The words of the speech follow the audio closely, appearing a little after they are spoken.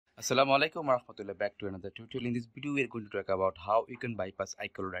Assalamu alaikum warahmatullahi, back to another tutorial. In this video we are going to talk about how you can bypass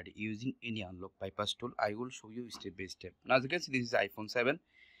iCloud ID using any unlock bypass tool. I will show you step by step. Now as you can see, this is iPhone 7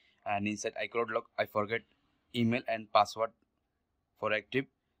 and inside iCloud lock I forget email and password for active.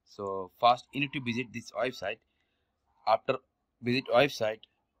 So first you need to visit this website. After visit website,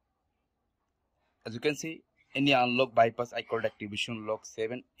 as you can see, any unlock bypass iCloud activation lock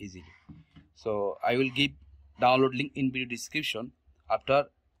 7 easily. So I will give download link in video description. After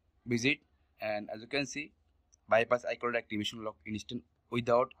visit, and as you can see, bypass iCloud activation lock instant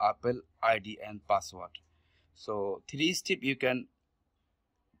without Apple ID and password. So 3 step you can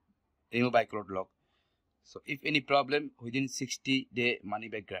remove iCloud lock. So if any problem, within 60-day money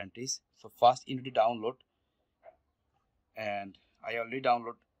back guarantees. So first you need to download, and I already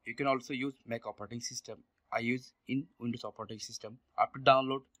download. You can also use Mac operating system. I use in Windows operating system. After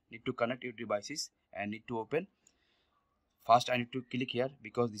download, need to connect your devices and need to open. First I need to click here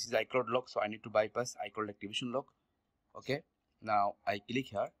because this is iCloud lock, so I need to bypass iCloud activation lock. Okay, now I click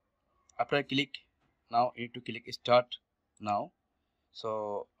here. After I click, now you need to click start now.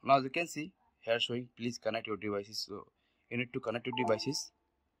 So now as you can see here showing please connect your devices. So you need to connect your devices.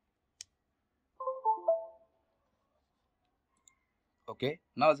 Okay,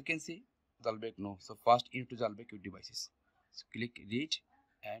 now as you can see, jailbreak no. So first you need to jailbreak your devices. So click read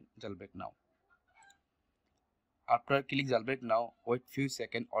and jailbreak now. After click jailbreak now, wait few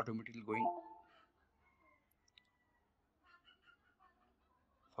seconds, automatically going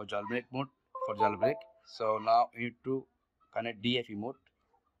for jailbreak mode. For jailbreak, so now you need to connect DFE mode.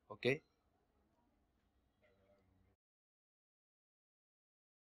 Okay,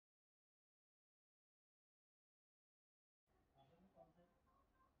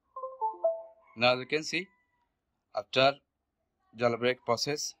 now as you can see, after jailbreak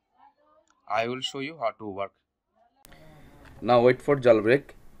process, I will show you how to work. Now wait for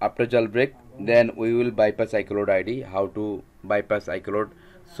jailbreak. After jailbreak, then we will bypass iCloud ID. How to bypass iCloud?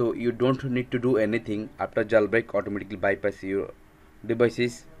 So you don't need to do anything. After jailbreak, automatically bypass your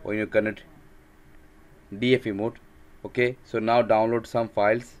devices when you connect DFE mode. Okay, so now download some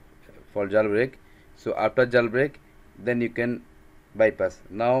files for jailbreak. So after jailbreak, then you can bypass.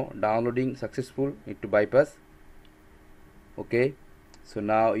 Now downloading successful, need to bypass. Okay, so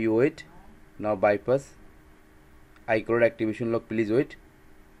now you wait. Now bypass iCloud activation lock, please wait.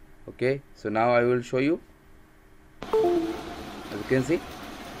 Okay, so now I will show you. As you can see,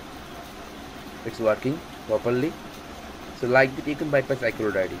 it's working properly. So like that you can bypass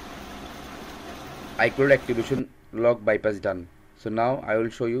iCloud ID. iCloud activation lock bypass done. So now I will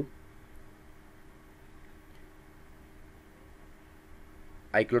show you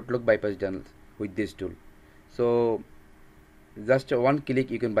iCloud lock bypass done with this tool. So just one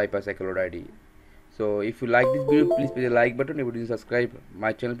click you can bypass iCloud ID. So if you like this video, please press the like button. If you didn't subscribe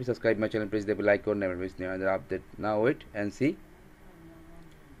my channel, please subscribe my channel, press the bell icon, never miss another update. Now wait and see.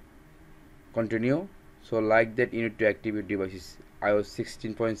 Continue. So like that you need to activate devices iOS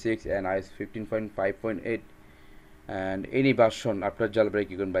 16.6 and iOS 15.5.8 and any version. After jailbreak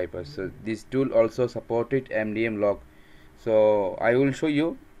you can bypass. So this tool also supported MDM lock. So I will show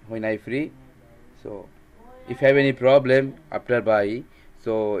you when I free. So if you have any problem after buy,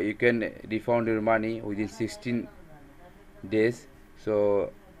 so you can refund your money within 16 days.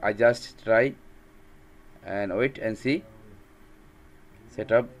 So I just try and wait and see.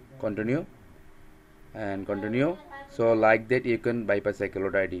 Setup, continue and continue. So like that you can bypass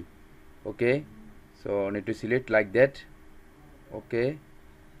iCloud ID. Okay, so need to select like that. Okay,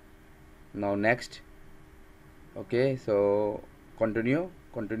 now next. Okay, so continue,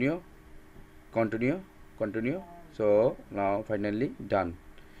 continue, continue, continue. So now finally done.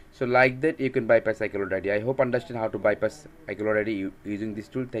 So like that you can bypass iCloud ID. I hope understand how to bypass iCloud ID using this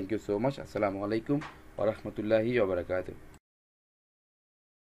tool. Thank you so much. Assalamu alaikum warahmatullahi wabarakatuh.